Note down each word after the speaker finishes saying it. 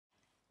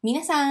み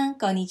なさん、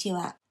こんにち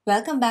は。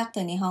Welcome back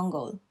to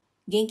NihonGoal.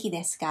 元気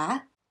です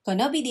か？こ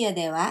のビデオ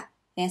では、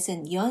レッス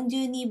ン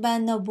42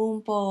番の文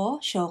法を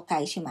紹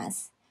介しま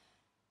す。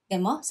で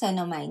も、そ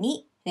の前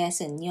に、レッ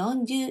スン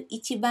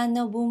41番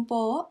の文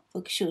法を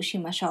復習し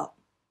ましょ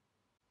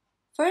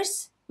う。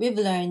First, we've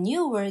learned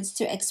new words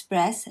to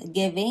express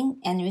giving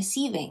and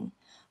receiving.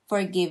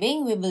 For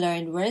giving, we've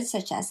learned words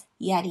such as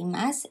やり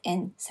ます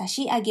and 差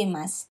し上げ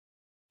ます。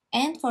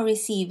And for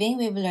receiving,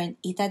 we've learned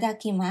いただ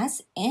きま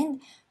す and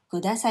く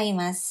ださい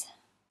ます。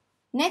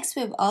Next,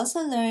 we've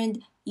also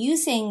learned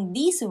using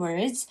these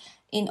words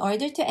in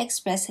order to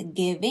express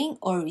giving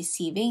or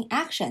receiving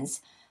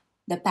actions.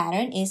 The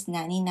pattern is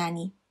nani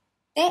nani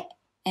te,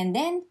 and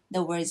then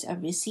the words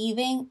of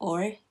receiving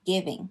or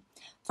giving.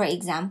 For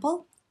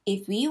example,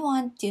 if we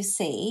want to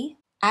say,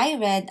 I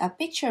read a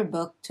picture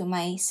book to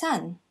my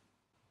son,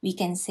 we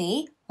can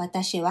say,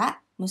 私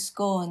は息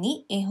子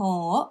に絵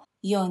本を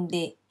読ん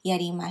でや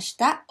りまし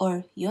た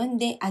or 読ん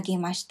であげ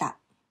ました。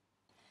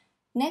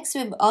Next,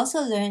 we've also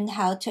learned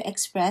how to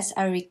express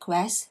our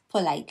requests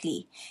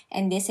politely,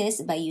 and this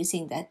is by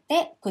using the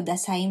てくだ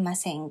さいま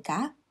せん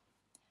か?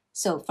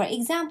 So, for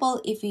example,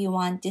 if we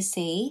want to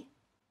say,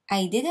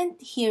 I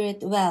didn't hear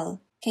it well.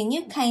 Can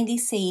you kindly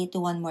say it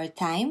one more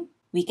time?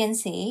 We can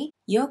say,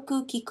 よ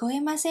く聞こえ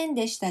ません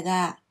でした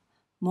が、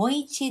もう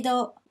一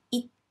度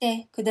言っ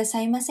てくだ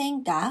さいませ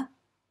んか?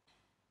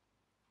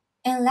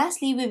 And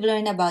lastly, we've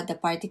learned about the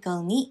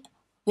particle ni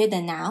with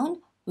a noun,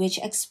 which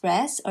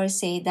express or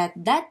say that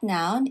that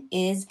noun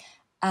is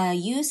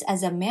used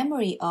as a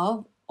memory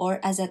of or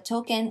as a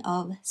token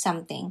of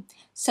something.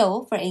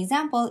 So, for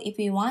example, if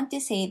we want to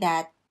say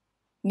that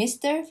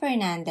Mr.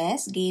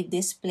 Fernandez gave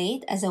this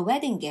plate as a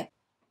wedding gift,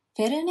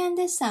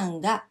 Fernandez さ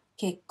んが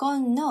結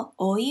婚の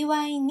お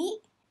祝い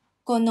に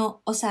この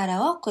お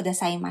皿をくだ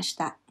さいまし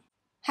た。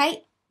は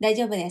い、大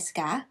丈夫です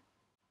か?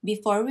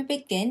 Before we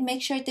begin,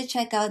 make sure to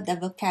check out the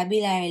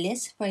vocabulary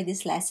list for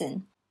this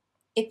lesson.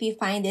 If you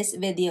find this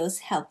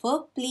videos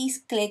helpful,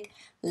 please click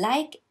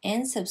like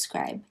and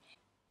subscribe.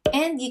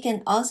 And you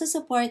can also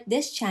support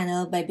this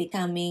channel by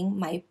becoming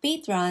my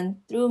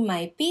patron through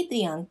my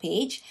Patreon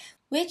page,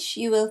 which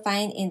you will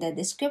find in the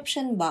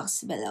description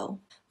box below.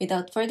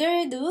 Without further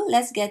ado,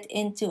 let's get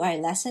into our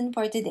lesson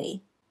for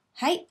today.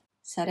 はい、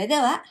それで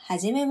は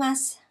始めま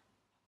す。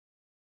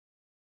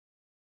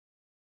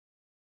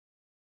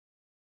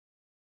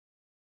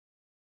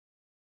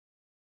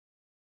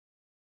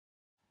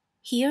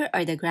Here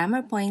are the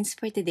grammar points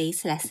for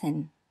today's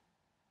lesson.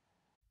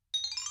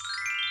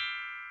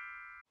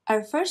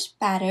 Our first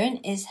pattern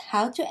is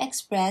how to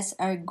express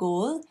our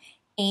goal,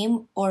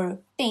 aim, or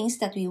things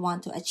that we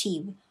want to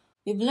achieve.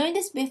 We've learned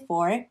this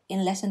before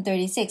in lesson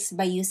 36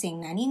 by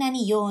using nani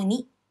nani yo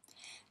ni.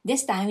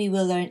 This time we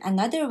will learn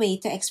another way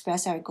to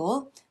express our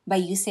goal by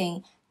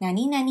using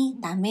nani nani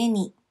tame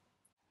ni.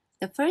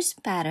 The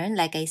first pattern,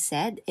 like I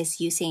said, is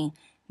using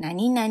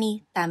nani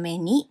nani tame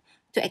ni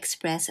to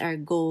express our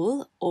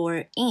goal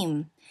or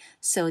aim.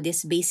 So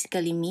this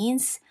basically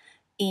means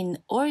in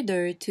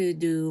order to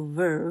do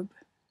verb.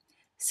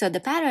 So the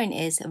pattern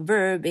is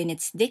verb in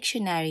its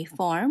dictionary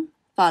form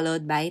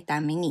followed by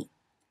tame ni.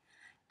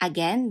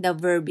 Again, the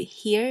verb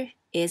here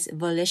is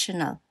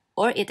volitional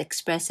or it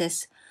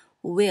expresses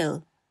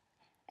will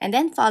and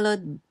then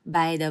followed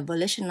by the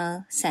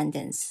volitional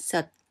sentence.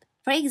 So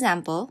for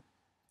example,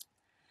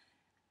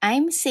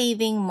 I'm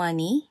saving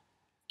money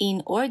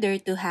in order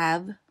to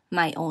have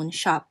my own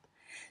shop.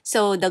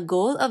 So the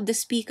goal of the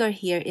speaker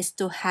here is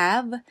to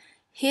have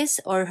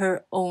his or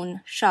her own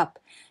shop.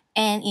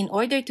 And in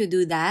order to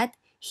do that,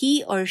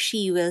 he or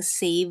she will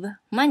save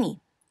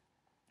money.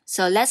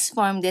 So let's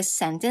form this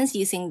sentence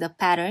using the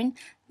pattern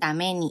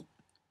tame ni.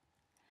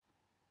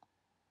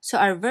 So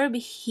our verb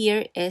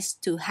here is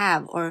to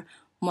have or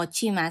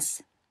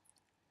mochimasu.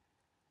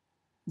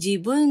 自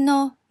分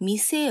の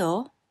店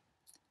を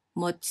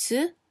持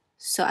つ.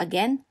 So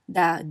again,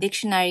 the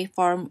dictionary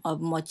form of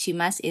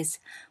mochimasu is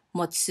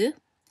motsu,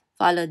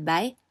 followed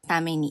by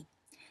tame ni.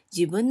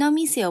 自分の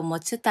店を持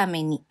つた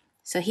めに.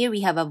 So here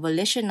we have a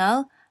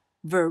volitional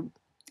verb,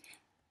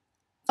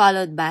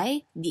 followed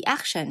by the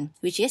action,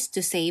 which is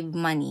to save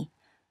money.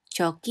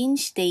 貯金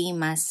してい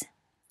ます.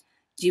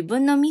 自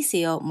分の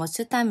店を持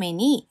つため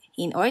に,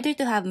 in order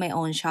to have my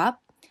own shop,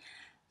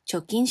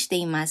 貯金して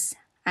います.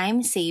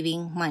 I'm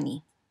saving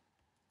money.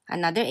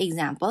 Another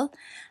example,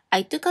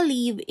 I took a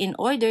leave in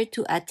order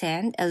to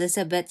attend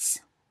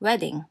Elizabeth's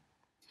wedding.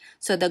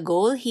 So the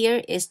goal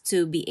here is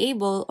to be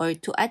able or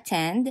to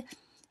attend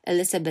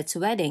Elizabeth's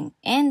wedding.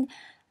 And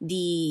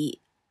the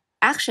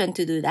action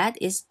to do that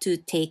is to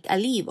take a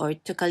leave or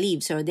took a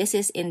leave. So this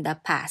is in the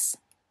past.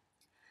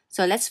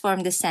 So let's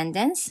form the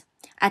sentence.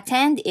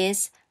 Attend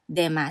is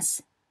出ま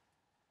す。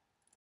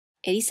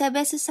エリザ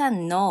ベスさ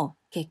んの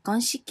結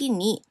婚式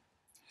に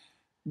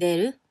出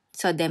る。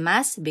So 出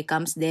ます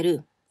becomes 出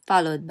る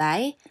followed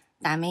by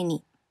ため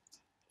に。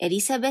エ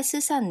リザベ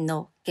スさん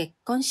の結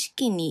婚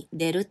式に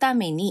出るた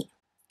めに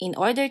in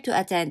order to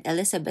attend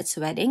Elizabeth's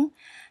wedding,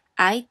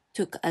 I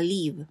took a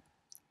leave.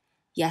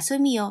 休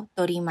みを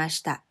取りま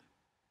した。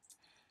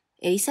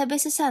エリザベ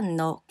スさん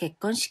の結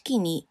婚式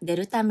に出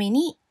るため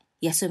に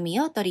休み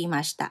を取り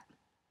ました。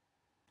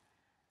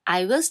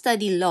I will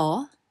study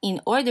law in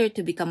order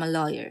to become a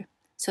lawyer.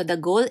 So the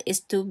goal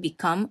is to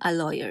become a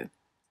lawyer.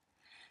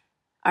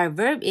 Our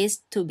verb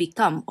is to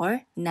become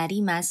or な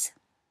ります。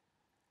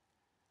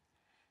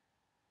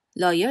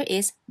Lawyer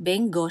is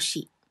弁護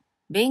士。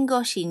弁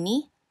護士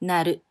に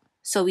なる。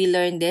So we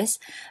learn this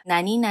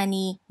何々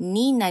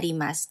になり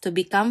ます to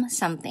become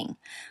something.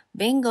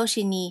 弁護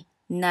士に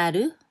な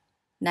る、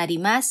なり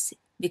ます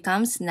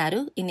becomes な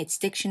る in its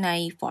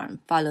dictionary form,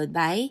 followed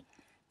by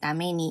た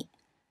めに。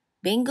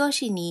弁護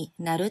士に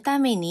なるた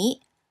め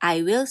に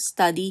I will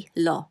study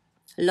law.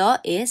 Law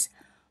is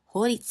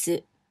法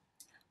律。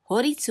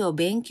法律を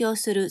勉強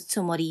する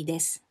つもりで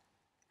す。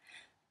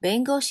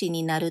弁護士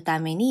になるた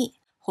めに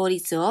法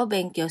律を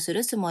勉強す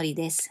るつもり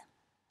です。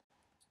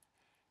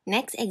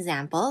Next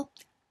example,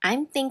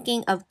 I'm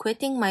thinking of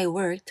quitting my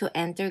work to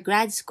enter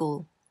grad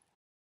school.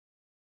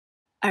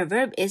 Our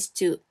verb is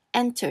to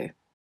enter,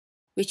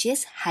 which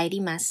is 入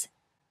ります。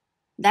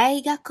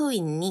大学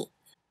院に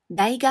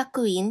大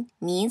学院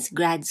means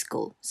grad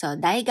school. So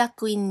大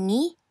学院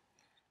に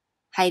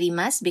入り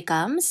ます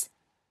becomes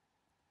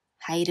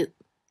入る。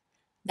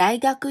大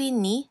学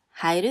院に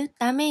入る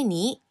ため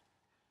に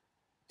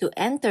to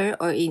enter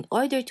or in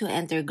order to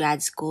enter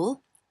grad school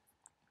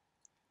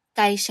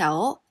会社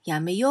を辞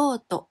めよう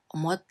と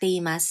思ってい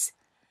ます。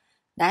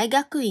大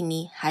学院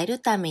に入る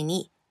ため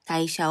に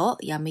会社を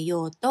辞め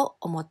ようと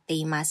思って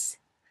います。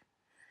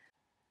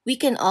We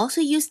can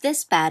also use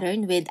this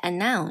pattern with a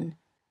noun.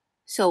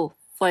 So,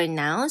 for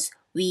nouns,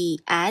 we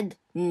add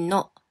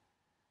の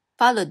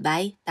followed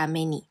by た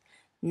めに。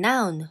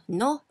noun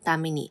のた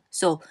めに。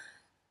So,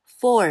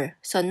 for.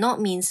 So, no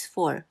means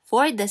for.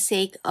 For the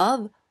sake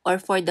of or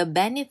for the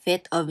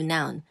benefit of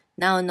noun.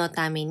 Noun の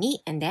ため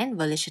に and then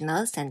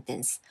volitional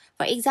sentence.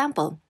 For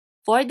example,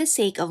 for the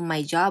sake of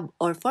my job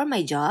or for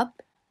my job,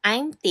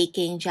 I'm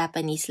taking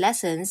Japanese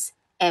lessons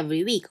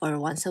every week or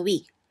once a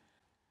week.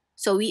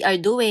 So, we are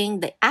doing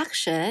the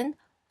action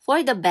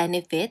for the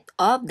benefit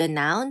of the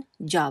noun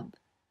job.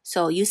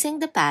 So, using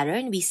the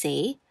pattern, we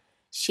say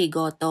仕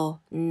事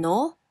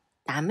の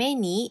ため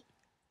に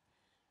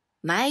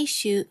毎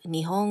週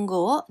日本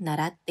語を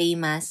習ってい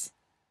ます。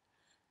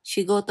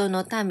仕事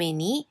のため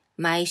に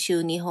毎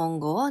週日本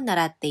語を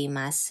習ってい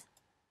ます。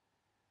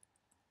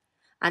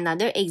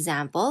Another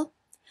example,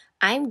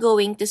 I'm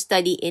going to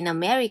study in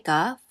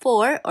America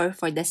for or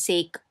for the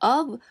sake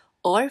of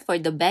or for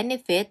the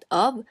benefit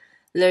of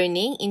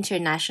learning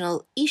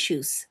international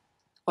issues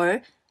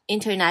or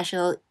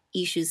international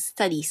issues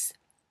studies.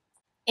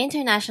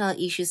 International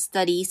issues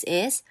studies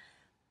is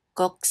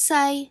国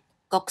際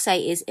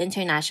is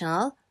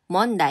international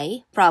問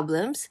題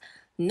problems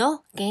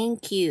の研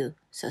究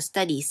so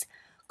studies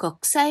国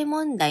際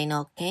問題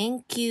の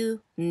研究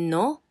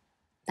の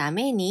た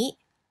めに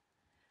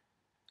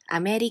ア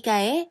メリカ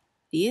へ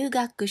留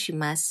学し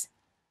ます。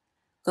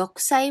国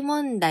際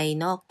問題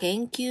の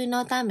研究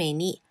のため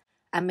に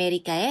アメ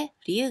リカへ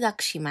留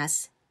学しま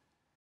す。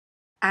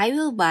I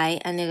will buy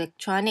an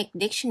electronic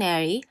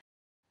dictionary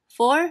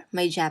for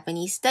my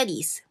Japanese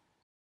studies.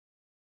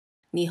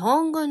 日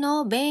本語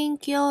の勉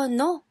強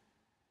の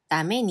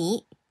ため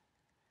に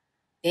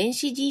電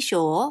子辞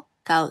書を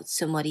買う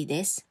つもり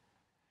です。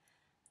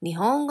日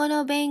本語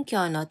の勉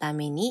強のた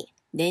めに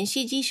電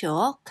子辞書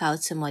を買う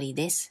つもり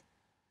です。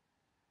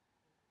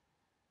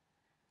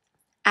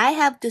I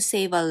have to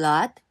save a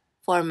lot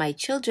for my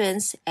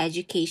children's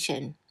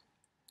education.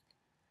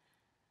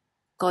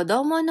 子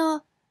供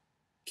の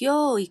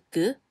教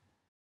育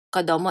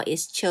子供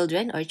is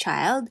children or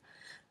child.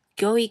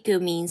 教育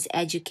means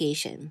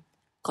education.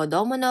 子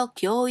供の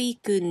教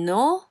育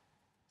の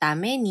た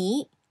め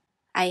に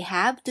I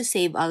have to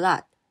save a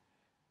lot.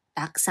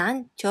 たくさ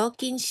ん貯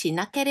金し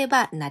なけれ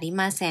ばなり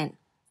ません。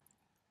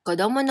子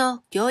供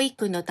の教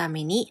育のた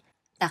めに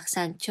たく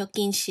さん貯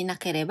金しな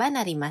ければ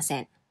なりませ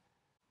ん。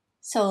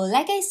So,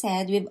 like I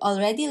said, we've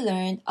already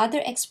learned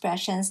other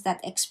expressions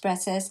that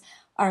expresses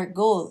our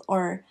goal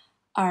or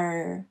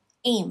our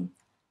aim,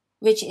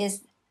 which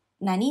is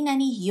何々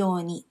よ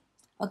うに.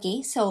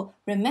 Okay, so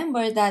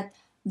remember that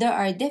there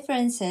are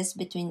differences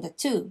between the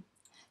two.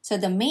 So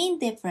the main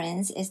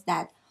difference is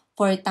that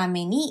for た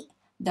めに,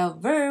 the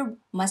verb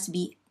must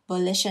be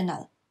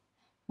volitional,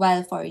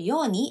 while for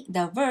ように,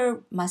 the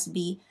verb must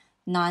be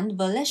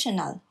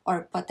non-volitional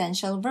or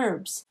potential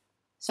verbs.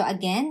 So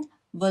again,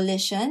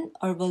 volition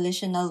or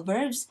volitional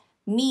verbs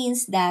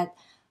means that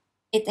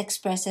it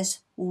expresses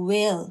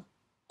will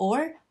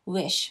or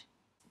wish.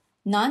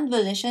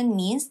 Non-volition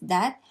means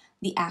that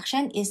the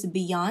action is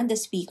beyond the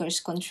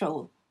speaker's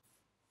control.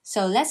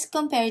 So let's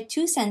compare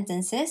two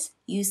sentences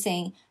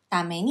using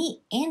ため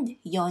に and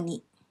よう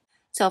に.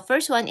 So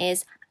first one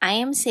is, I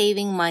am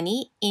saving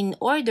money in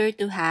order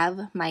to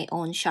have my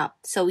own shop.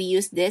 So we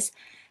use this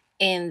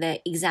in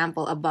the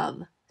example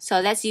above. So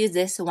let's use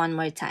this one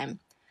more time.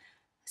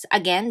 So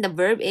again, the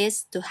verb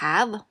is to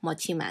have 持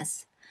ちま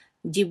す。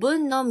自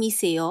分の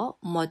店を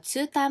持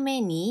つため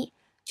に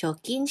貯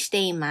金して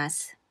いま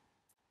す。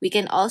We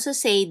can also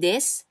say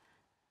this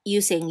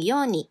using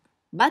yoni,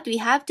 but we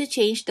have to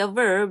change the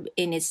verb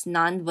in its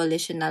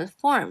non-volitional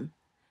form.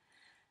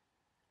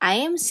 I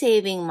am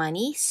saving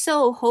money,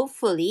 so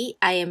hopefully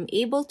I am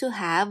able to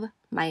have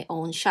my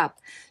own shop.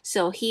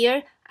 So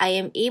here, I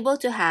am able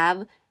to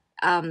have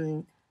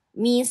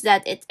means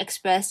that it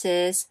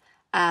expresses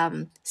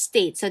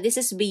state. So this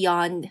is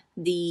beyond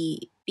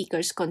the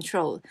speaker's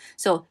control.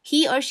 So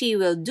he or she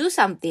will do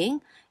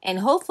something, and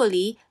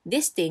hopefully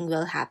this thing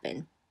will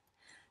happen.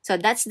 So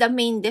that's the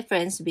main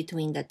difference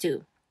between the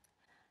two.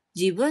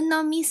 自分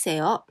の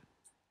店を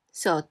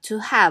So to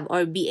have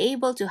or be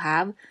able to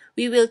have,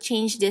 we will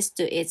change this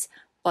to its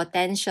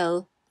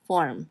potential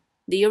form.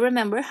 Do you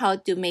remember how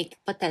to make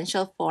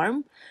potential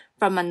form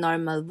from a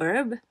normal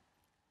verb?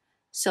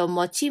 So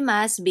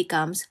mochimasu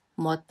becomes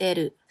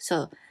moteru.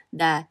 So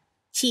the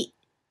chi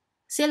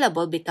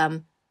syllable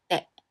become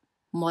te.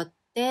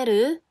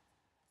 Moteru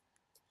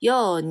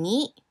よう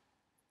に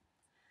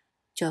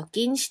貯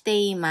金して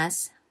いま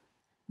す。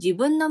自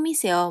分の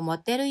店を持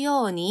てる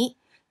ように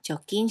貯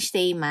金し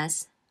ていま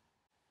す。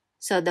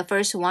So the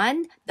first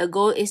one, the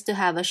goal is to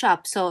have a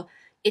shop. So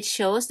it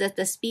shows that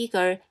the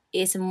speaker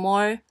is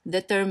more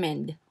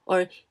determined,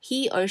 or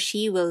he or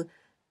she will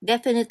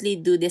definitely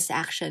do this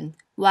action.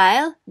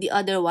 While the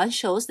other one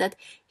shows that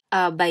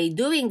by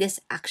doing this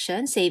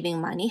action, saving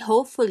money,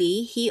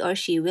 hopefully he or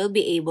she will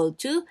be able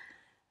to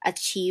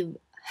achieve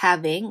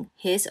having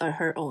his or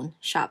her own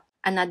shop.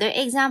 Another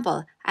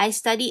example, I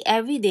study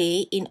every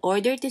day in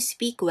order to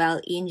speak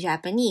well in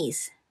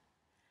Japanese.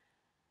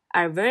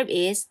 Our verb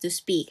is to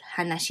speak,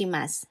 話し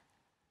ます。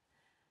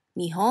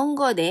日本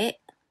語で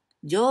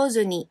上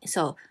手に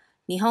So,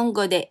 日本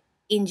語で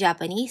in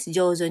Japanese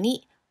上手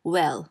に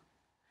well.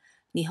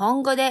 日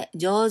本語で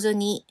上手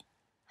に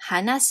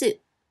話す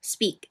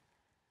speak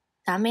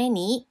ため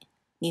に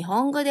日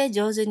本語で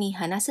上手に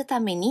話すた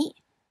めに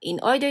in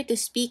order to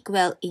speak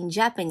well in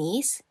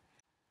Japanese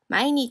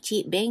毎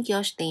日勉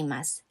強してい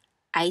ます。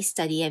I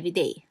study every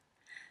day.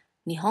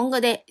 日本語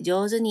で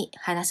上手に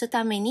話す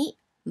ために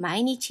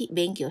毎日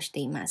勉強して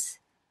います。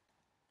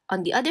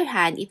On the other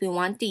hand, if we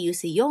want to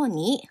use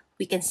yoni,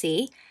 we can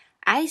say,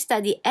 I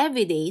study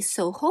every day,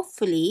 so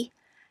hopefully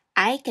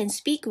I can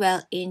speak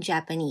well in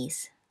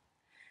Japanese.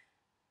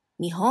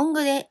 日本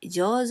語で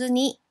上手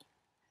に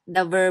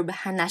The verb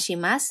話し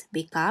ます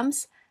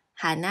becomes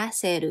話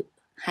せる。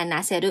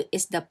話せる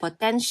is the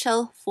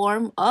potential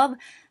form of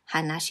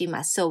話し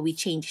ます。So we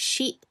change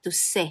she to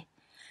se.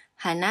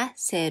 話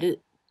せ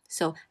る。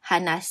So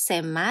話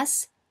せま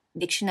す。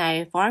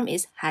Dictionary form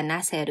is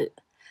話せる。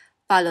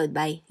Followed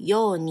by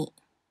ように。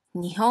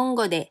日本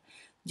語で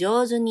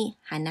上手に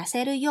話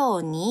せるよ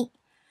うに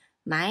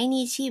毎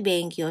日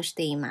勉強し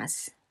ていま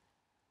す。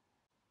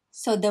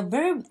So the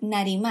verb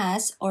なりま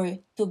す or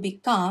to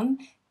become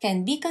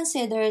can be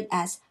considered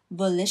as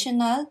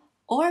volitional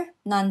or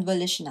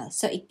non-volitional.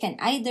 So it can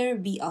either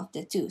be of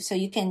the two. So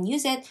you can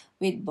use it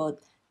with both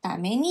た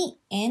めに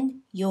and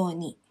よう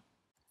に。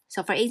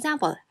So for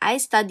example, I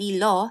study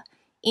law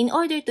in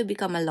order to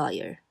become a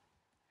lawyer.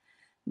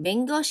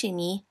 弁護士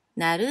に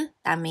なる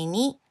ため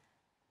に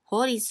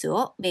法律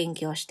を勉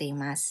強してい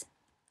ます。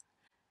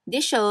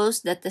This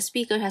shows that the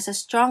speaker has a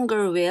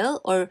stronger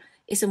will or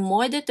is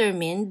more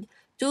determined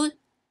to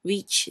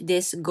reach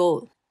this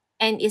goal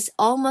and is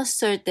almost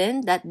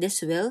certain that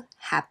this will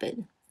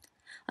happen.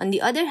 On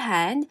the other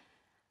hand,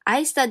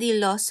 I study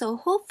law, so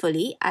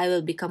hopefully I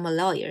will become a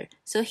lawyer.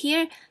 So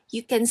here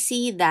you can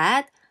see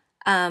that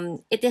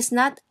it is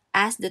not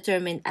as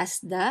determined as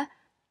the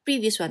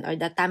previous one or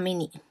the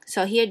tamini.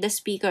 So here the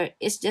speaker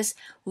is just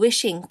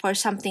wishing for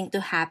something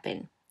to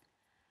happen.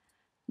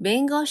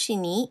 弁護士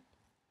に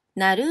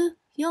なる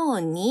よ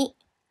うに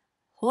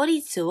法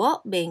律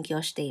を勉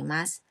強してい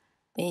ます。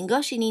弁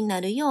護士に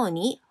なるよう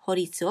に法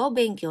律を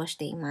勉強し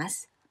ていま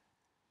す。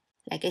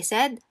Like I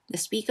said, the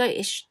speaker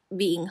is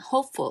being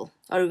hopeful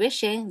or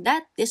wishing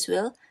that this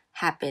will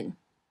happen.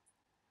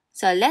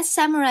 So let's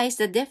summarize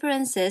the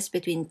differences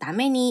between た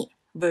めに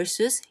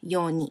versus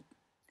ように。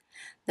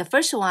The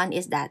first one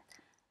is that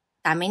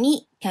ため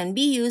に can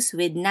be used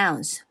with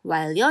nouns,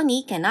 while よう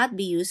に cannot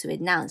be used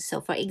with nouns.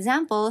 So for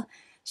example,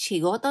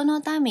 仕事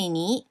のため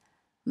に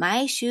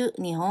毎週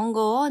日本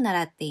語を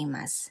習ってい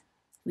ます。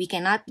We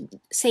cannot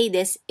say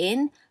this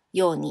in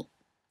ように。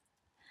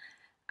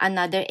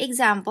Another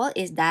example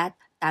is that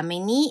ため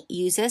に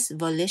uses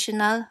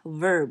volitional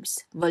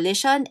verbs.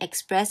 Volition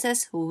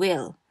expresses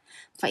will.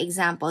 For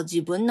example,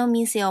 自分の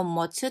店を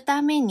持つ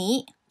ため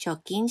に貯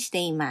金して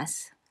いま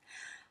す。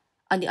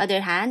On the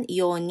other hand,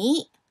 よう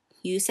に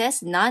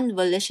uses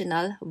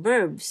non-volitional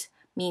verbs,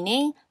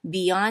 meaning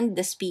beyond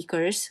the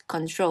speaker's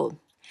control.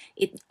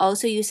 It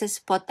also uses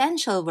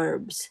potential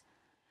verbs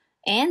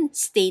and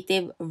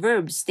stative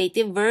verbs.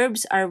 Stative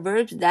verbs are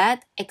verbs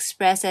that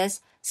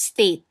expresses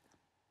state.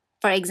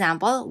 For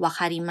example, わ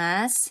かり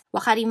ます。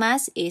わかりま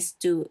す is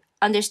to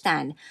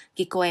understand.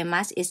 聞こえ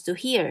ます is to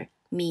hear.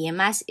 見え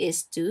ます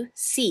is to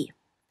see.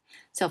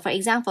 So for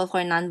example,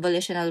 for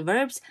non-volitional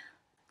verbs,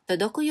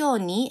 届くよう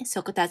に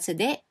速達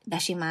で出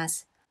しま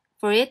す。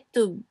For it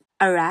to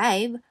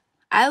arrive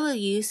I will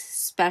use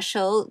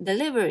special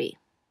delivery.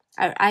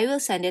 Or I will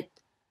send it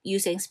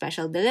using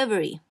special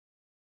delivery.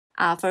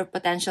 For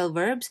potential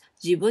verbs,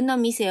 自分の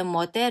店を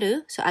持て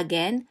る. So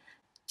again,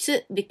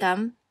 つ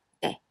become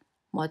て.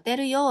 持て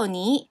るよう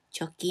に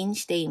貯金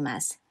していま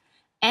す.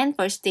 And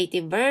for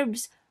stative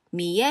verbs,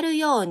 見える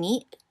よう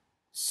に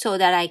so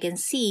that I can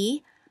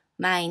see,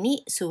 前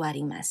に座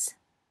ります.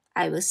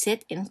 I will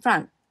sit in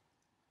front.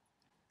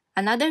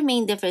 Another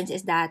main difference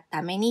is that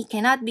ために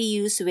cannot be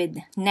used with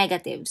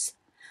negatives,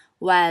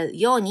 while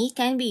ように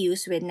can be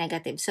used with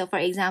negatives. So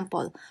for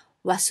example,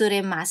 忘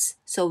れます.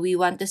 So we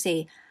want to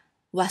say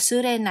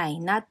忘れない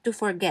not to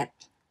forget.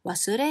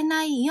 忘れ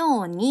ない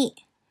ように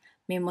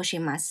メモし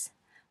ます.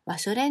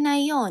 忘れな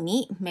いよう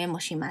にメモ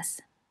しま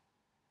す.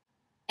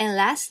 And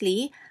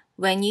lastly,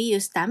 when you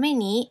use ため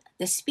に,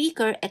 the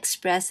speaker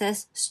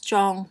expresses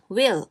strong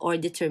will or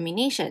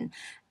determination,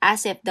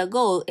 as if the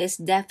goal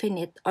is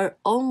definite or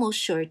almost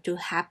sure to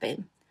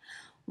happen.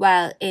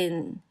 While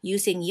in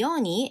using よう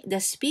に, the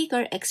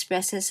speaker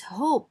expresses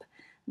hope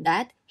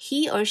that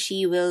he or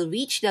she will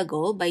reach the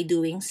goal by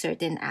doing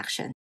certain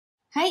action.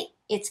 はい、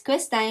it's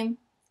quiz time.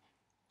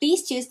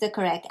 Please choose the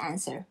correct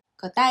answer.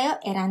 答えを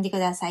選んでく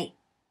ださい。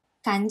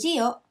漢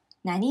字を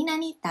何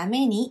々た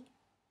めに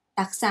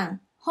たくさ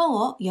ん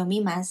本を読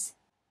みます。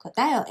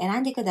答えを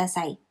選んでくだ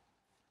さい。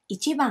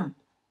1番、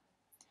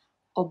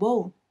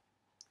覚う。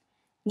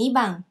2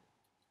番、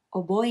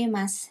覚え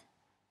ます。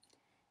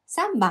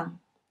3番、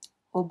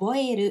覚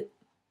える。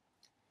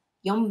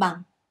4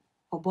番、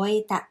覚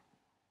えた。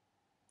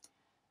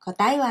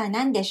答えは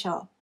何でしょ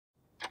う？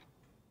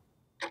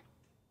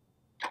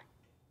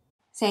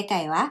正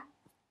解は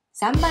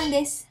3番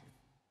です。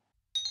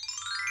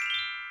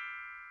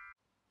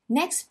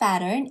Next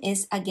pattern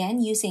is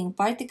again using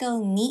particle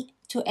ni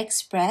to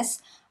express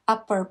a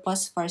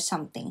purpose for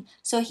something.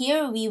 So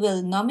here we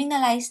will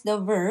nominalize the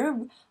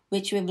verb,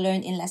 which we've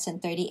learned in lesson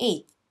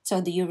 38.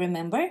 So do you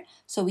remember?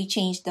 So we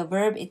changed the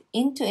verb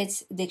into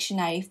its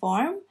dictionary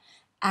form,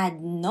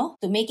 add no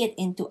to make it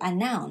into a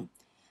noun.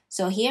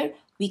 So here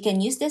we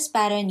can use this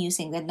pattern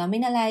using the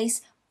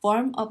nominalized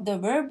form of the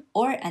verb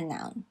or a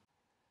noun.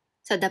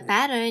 So the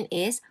pattern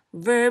is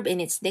verb in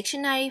its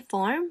dictionary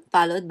form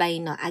followed by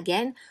no.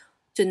 Again,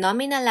 to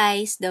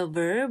nominalize the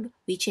verb,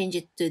 we change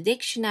it to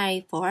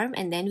dictionary form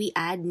and then we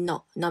add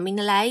no.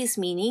 Nominalize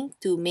meaning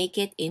to make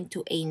it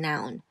into a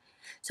noun.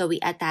 So we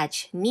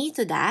attach ni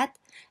to that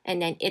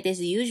and then it is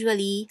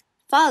usually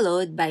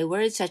followed by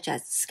words such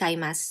as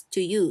skaimasu,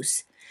 to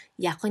use,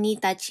 yaku ni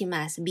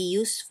tachimasu, be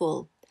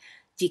useful,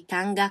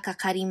 jikan ga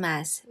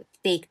kakarimasu,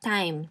 take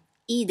time,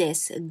 ii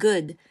desu,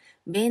 good,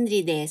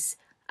 benri desu,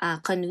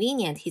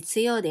 convenient,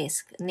 hitsuyou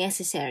desu,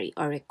 necessary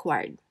or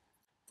required.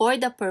 For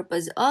the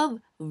purpose of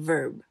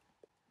verb.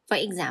 For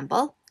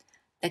example,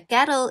 the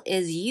kettle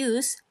is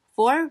used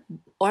for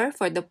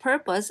the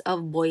purpose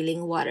of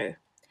boiling water.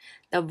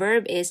 The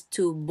verb is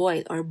to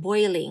boil or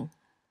boiling.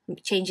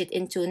 Change it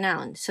into a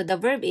noun. So the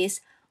verb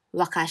is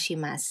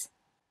wakashimasu.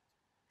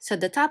 So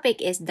the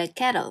topic is the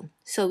kettle.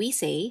 So we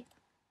say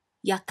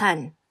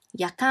yakan.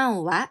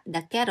 Yakan wa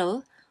the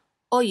kettle,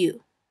 oyu,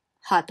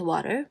 hot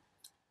water,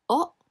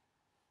 o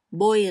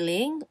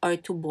boiling or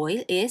to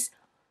boil is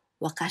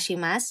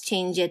wakashimasu.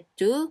 Change it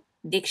to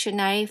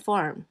dictionary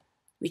form,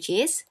 which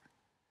is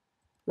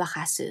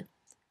wakasu.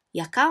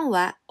 Yakan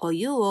wa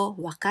oyu o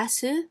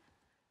wakasu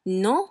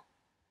no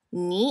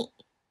ni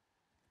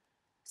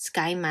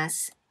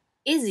skaimasu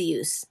is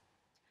used.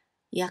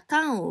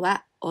 Yakan wa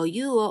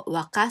oyu o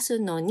wakasu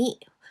no ni.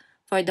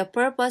 For the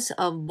purpose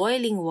of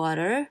boiling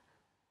water,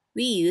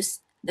 we use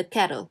the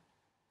kettle.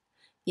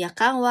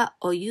 Yakan wa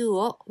oyu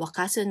o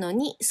wakasu no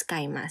ni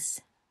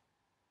skaimasu.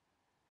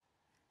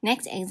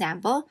 Next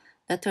example,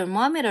 the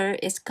thermometer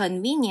is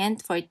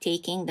convenient for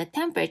taking the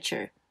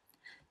temperature.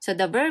 So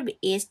the verb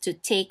is to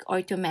take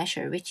or to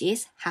measure, which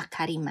is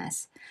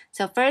hakarimasu.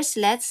 So first,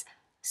 let's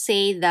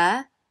say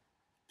the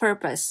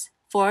purpose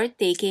for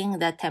taking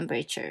the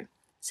temperature.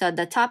 So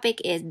the topic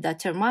is the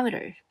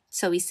thermometer.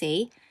 So we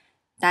say,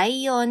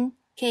 体温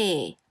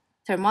計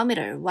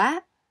thermometer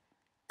は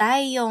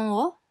体温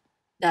を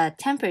the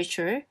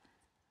temperature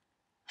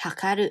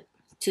測る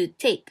to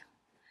take.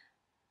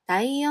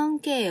 体温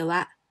計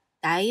は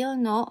体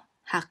温を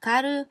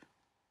測る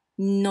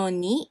の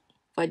に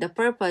for the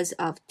purpose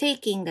of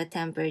taking the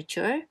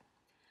temperature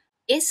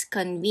is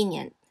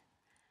convenient.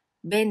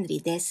 便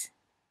利です。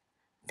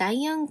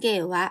体温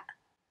計は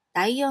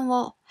体温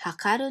を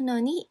測るの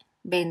に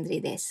便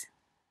利です。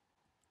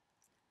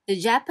The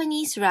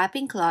Japanese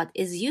wrapping cloth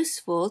is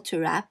useful to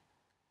wrap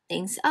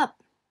things up.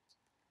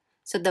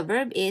 So the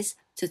verb is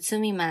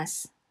包みま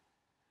す。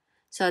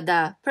So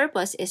the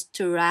purpose is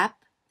to wrap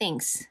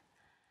things.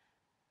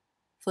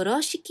 風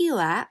呂敷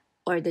は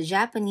or the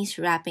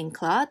Japanese wrapping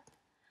cloth.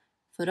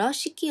 風呂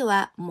敷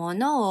は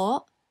物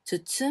を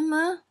包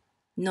む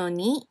の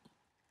に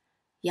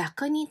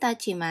役に立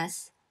ちま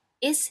す。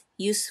is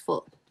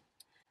useful.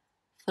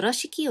 風呂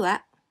敷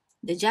は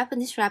the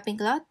Japanese wrapping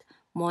cloth.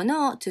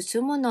 物を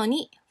包むの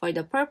に for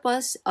the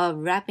purpose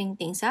of wrapping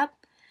things up.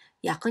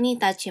 役に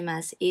立ち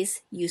ます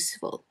is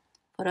useful.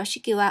 風呂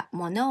敷は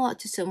物を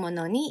包む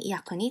のに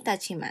役に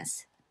立ちま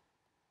す。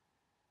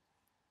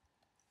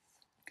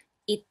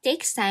It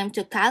takes time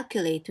to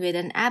calculate with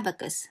an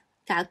abacus.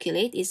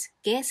 Calculate is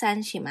計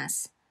算しま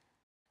す。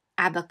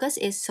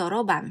Abacus is そ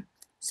ろばん。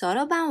そ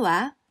ろばん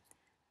は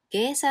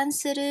計算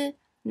する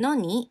の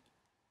に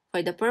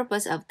for the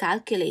purpose of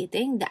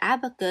calculating, the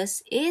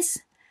abacus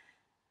is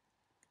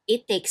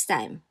it takes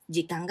time.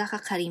 時間が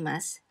かかり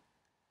ます。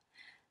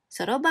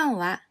そろばん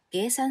は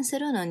計算す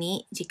るの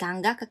に時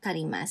間がかか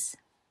ります。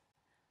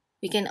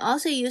We can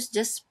also use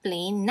just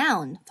plain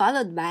noun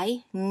followed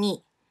by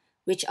ni,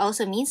 which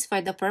also means for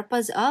the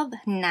purpose of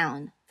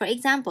noun. For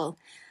example,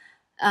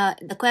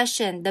 the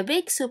question, the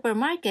big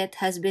supermarket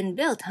has been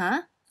built,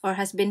 huh? Or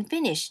has been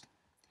finished.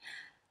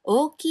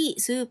 大きい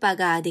スーパー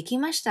ができ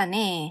ました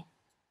ね。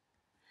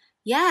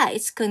Yeah,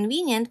 it's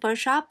convenient for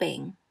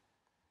shopping.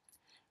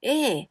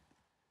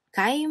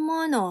 買い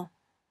物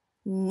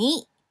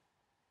に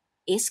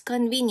is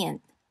convenient.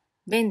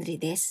 便利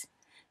です。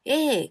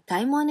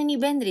買い物に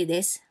便利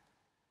です。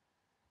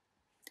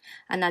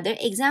Another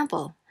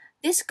example.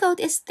 This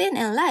coat is thin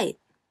and light.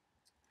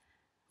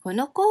 こ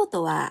のコー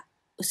トは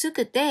薄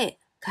くて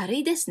軽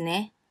いです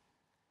ね。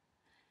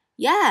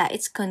Yeah,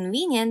 it's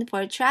convenient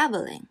for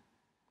traveling.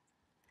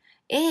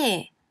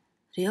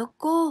 旅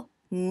行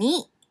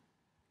に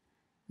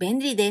便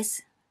利で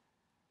す。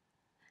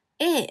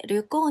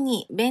旅行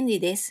に便利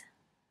です。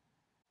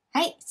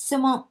はい、質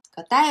問、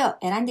答えを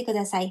選んでく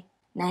ださい。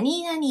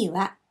何々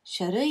は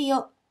書類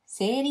を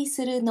整理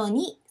するの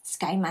に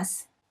使いま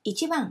す。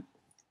1番、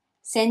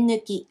線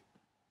抜き。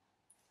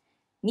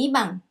2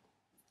番、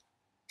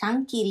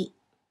缶切り。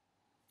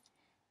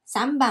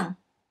3番、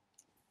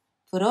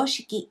風呂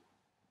敷。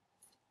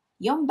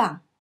4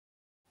番、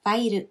ファ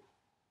イル。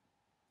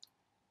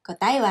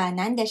答えは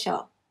何でしょ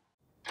う？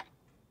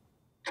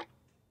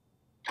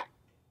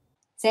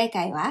正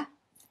解は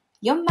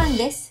4番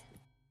です。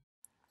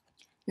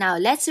Now,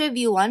 let's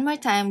review one more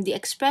time the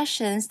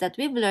expressions that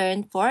we've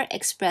learned for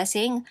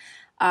expressing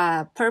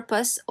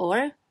purpose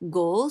or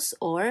goals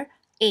or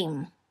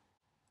aim.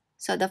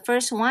 So the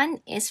first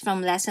one is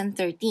from lesson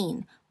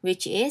 13,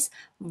 which is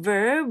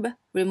verb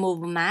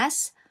remove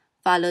mas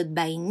followed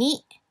by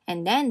ni,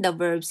 and then the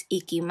verbs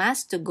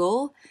ikimasu to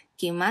go,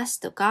 kimasu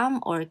to come,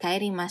 or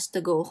kaerimasu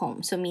to go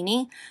home. So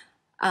meaning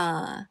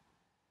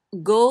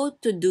go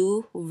to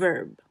do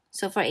verb.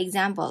 So for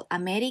example, ア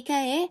メリカ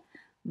へ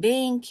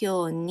勉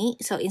強に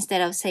So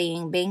instead of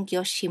saying 勉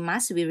強しま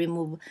す we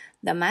remove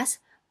the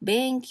mas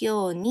勉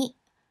強に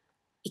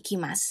行き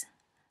ます。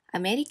ア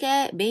メリ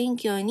カへ勉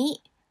強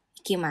に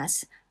行きま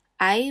す。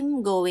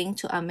I'm going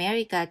to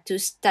America to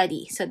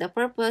study. So the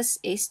purpose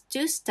is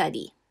to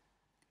study.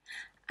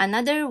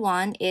 Another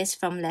one is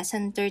from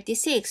lesson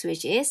 36,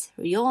 which is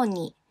よう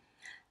に.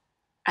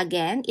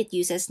 Again, it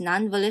uses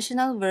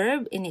non-volitional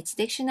verb in its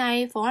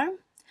dictionary form,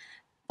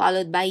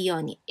 followed by よ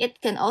うに.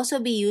 It can also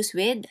be used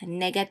with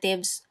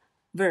negatives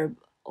verb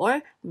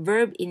or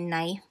verb in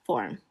ない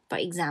form. For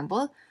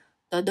example,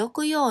 届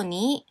くよう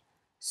に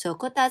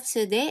速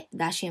達で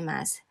出し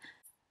ます。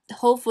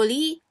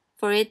Hopefully,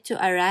 for it to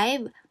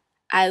arrive,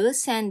 I will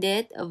send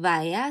it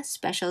via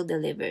special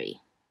delivery.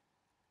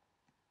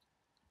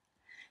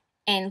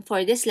 And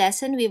for this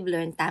lesson, we've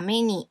learned た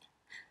めに.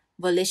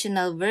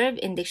 Volitional verb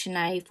in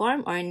dictionary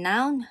form or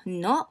noun,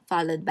 no,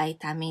 followed by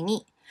ため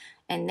に.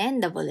 And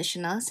then the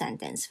volitional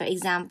sentence. For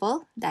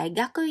example, 大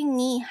学院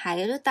に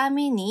入るた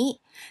めに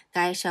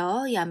会社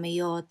を辞め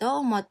ようと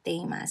思って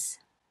います。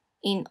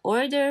In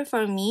order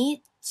for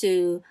me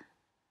to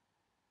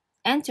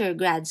enter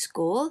grad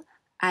school,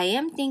 I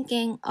am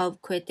thinking of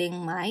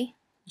quitting my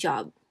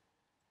job.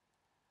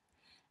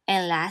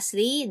 And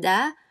lastly,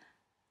 the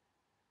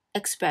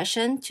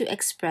expression to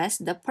express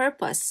the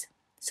purpose.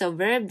 So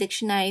verb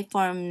dictionary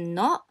form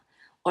no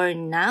or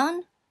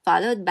noun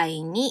followed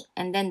by ni,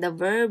 and then the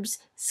verbs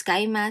使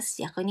いま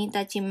す、役に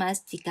立ちま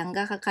す、時間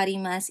がかかり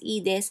ます、い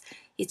いです、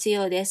必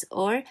要です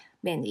or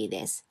便利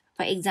です。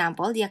For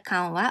example, やか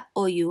んは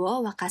お湯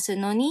を沸かす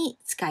のに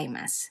使い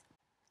ます。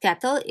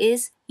Kettle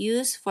is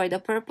used for the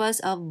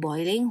purpose of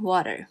boiling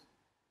water.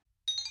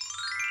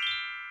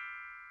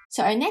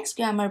 So our next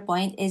grammar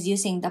point is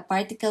using the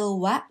particle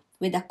wa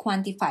with a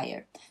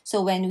quantifier.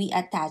 So when we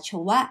attach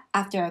wa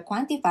after a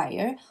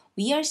quantifier,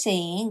 we are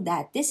saying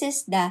that this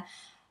is the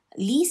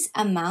least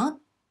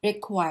amount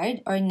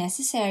required or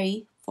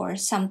necessary for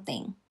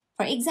something.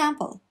 For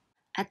example,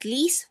 at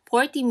least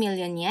 40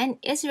 million yen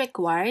is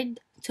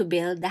required to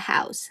build the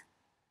house.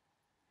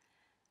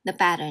 The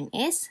pattern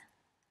is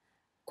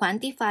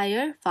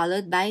quantifier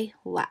followed by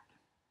wa.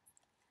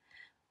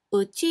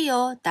 家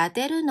を建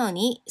てるの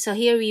に So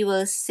here we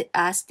will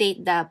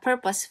state the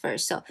purpose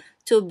first. So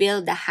to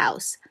build the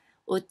house.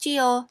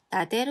 家を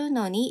建てる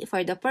のに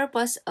for the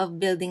purpose of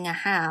building a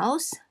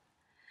house.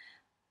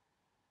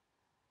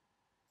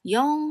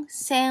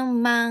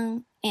 4000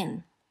万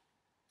円。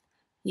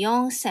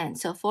4000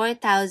 So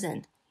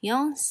 4,000.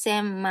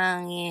 4000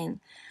万円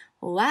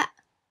は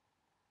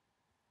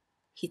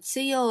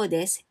必要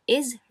です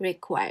is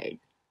required.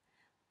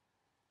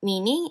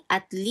 Meaning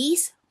at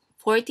least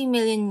 40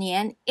 million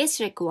yen is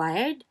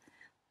required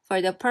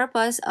for the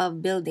purpose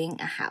of building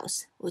a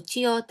house.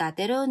 家を建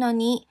てるの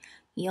に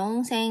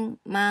4000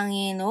万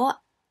円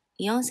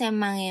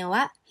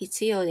は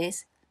必要で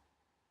す。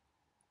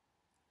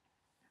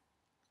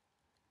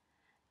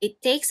It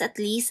takes at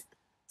least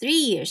 3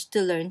 years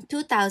to learn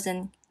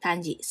 2,000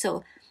 kanji.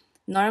 So,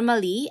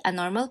 normally, a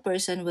normal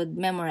person would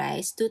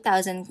memorize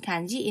 2,000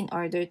 kanji in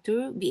order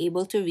to be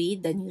able to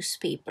read the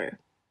newspaper.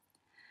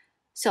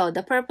 So,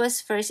 the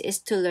purpose first is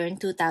to learn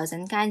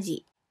 2,000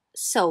 kanji.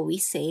 So, we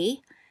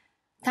say,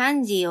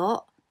 漢字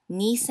を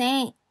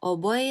2000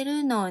覚え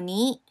るの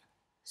に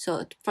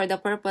So, for the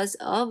purpose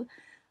of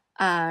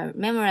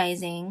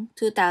memorizing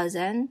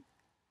 2,000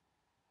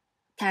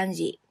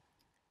 kanji,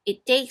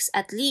 it takes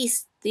at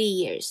least 3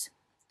 years.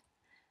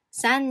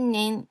 3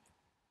年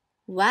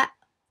は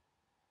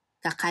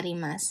かかり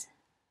ます。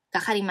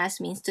かかりま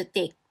す means to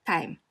take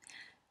time.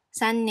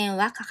 3年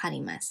はかかり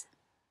ます。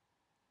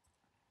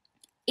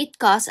It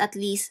costs at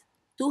least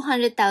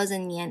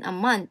 200,000 yen a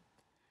month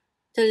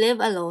to live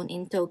alone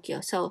in Tokyo.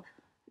 So,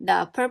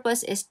 the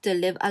purpose is to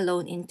live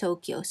alone in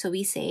Tokyo. So,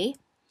 we say,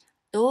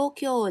 東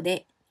京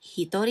で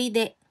一人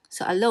で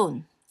So,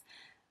 alone.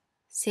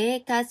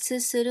 生活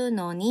する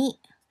のに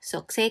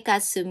So, 生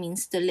活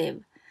means to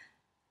live.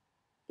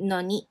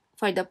 のに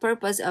For the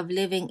purpose of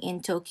living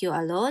in Tokyo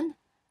alone,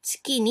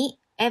 月に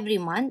every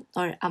month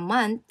or a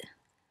month,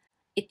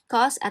 it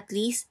costs at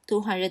least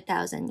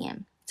 200,000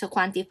 yen. So,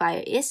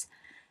 quantifier is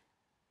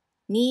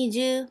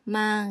 20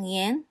万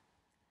円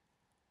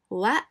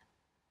は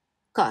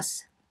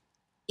cost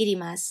いり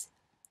ます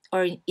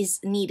or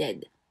is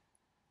needed.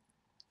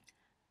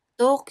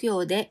 東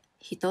京で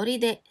一人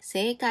で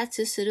生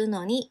活する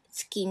のに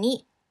月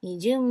に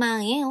20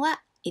万円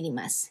はいり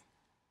ます。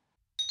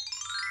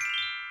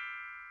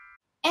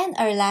And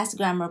our last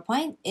grammar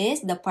point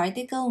is the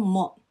particle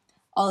mo.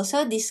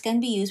 Also, this can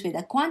be used with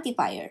a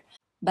quantifier.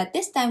 But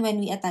this time when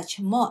we attach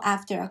mo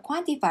after a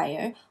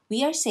quantifier,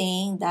 we are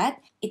saying that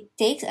it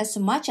takes as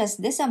much as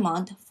this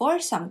amount for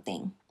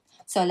something.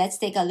 So let's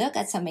take a look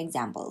at some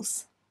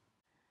examples.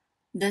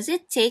 Does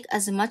it take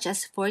as much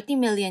as 40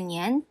 million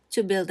yen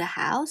to build a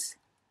house?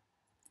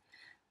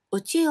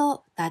 家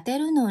を建て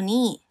るの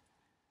に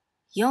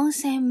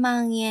4000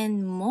万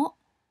円も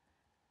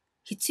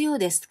必要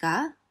です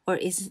か or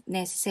is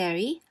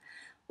necessary?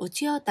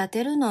 家を建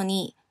てるの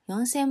に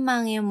4000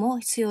万円も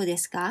必要で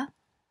すか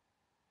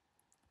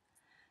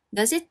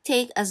Does it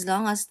take as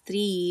long as 3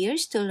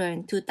 years to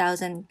learn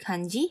 2,000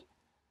 kanji?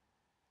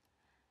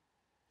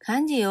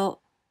 漢字を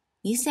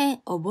2000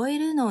覚え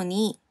るの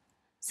に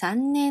3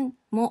年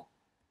も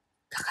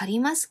かかり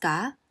ます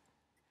か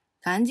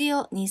漢字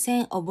を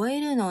2000覚え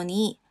るの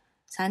に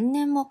3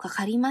年もか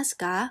かります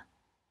か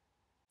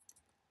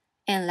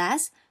And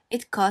last,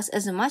 it costs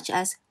as much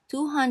as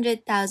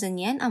 200,000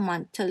 yen a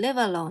month to live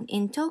alone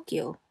in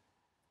Tokyo.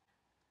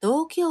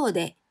 東京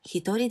で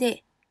一人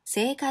で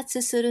生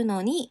活する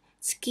のに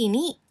月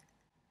に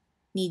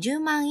20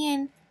万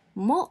円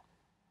も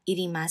い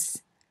りま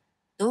す。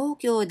東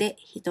京で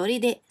一人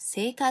で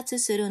生活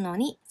するの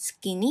に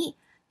月に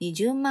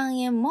20万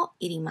円も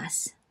いりま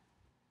す。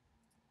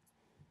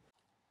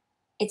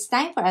It's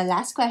time for our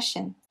last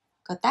question.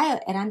 答えを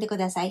選んでく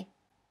ださい。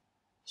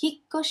引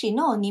っ越し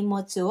の荷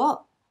物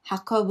を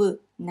運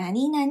ぶ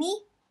何々。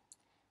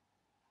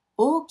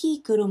大き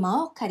い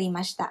車を借り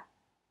ました。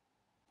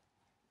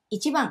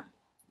1番、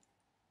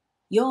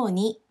よう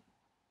に。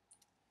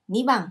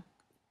2番、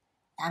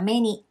た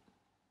めに。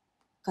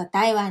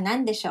答えは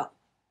何でしょう？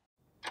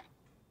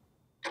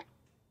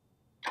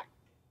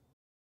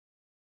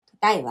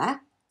答え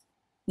は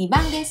2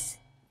番です。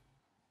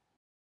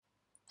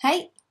は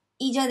い、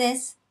以上で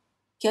す。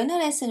今日の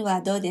レッスン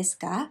はどうです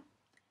か？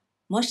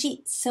も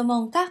し質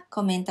問か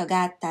コメント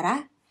があった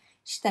ら、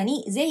下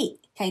にぜひ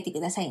書いてく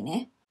ださい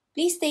ね。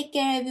Please take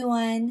care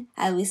everyone.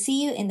 I will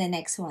see you in the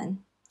next one.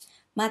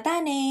 ま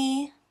た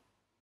ね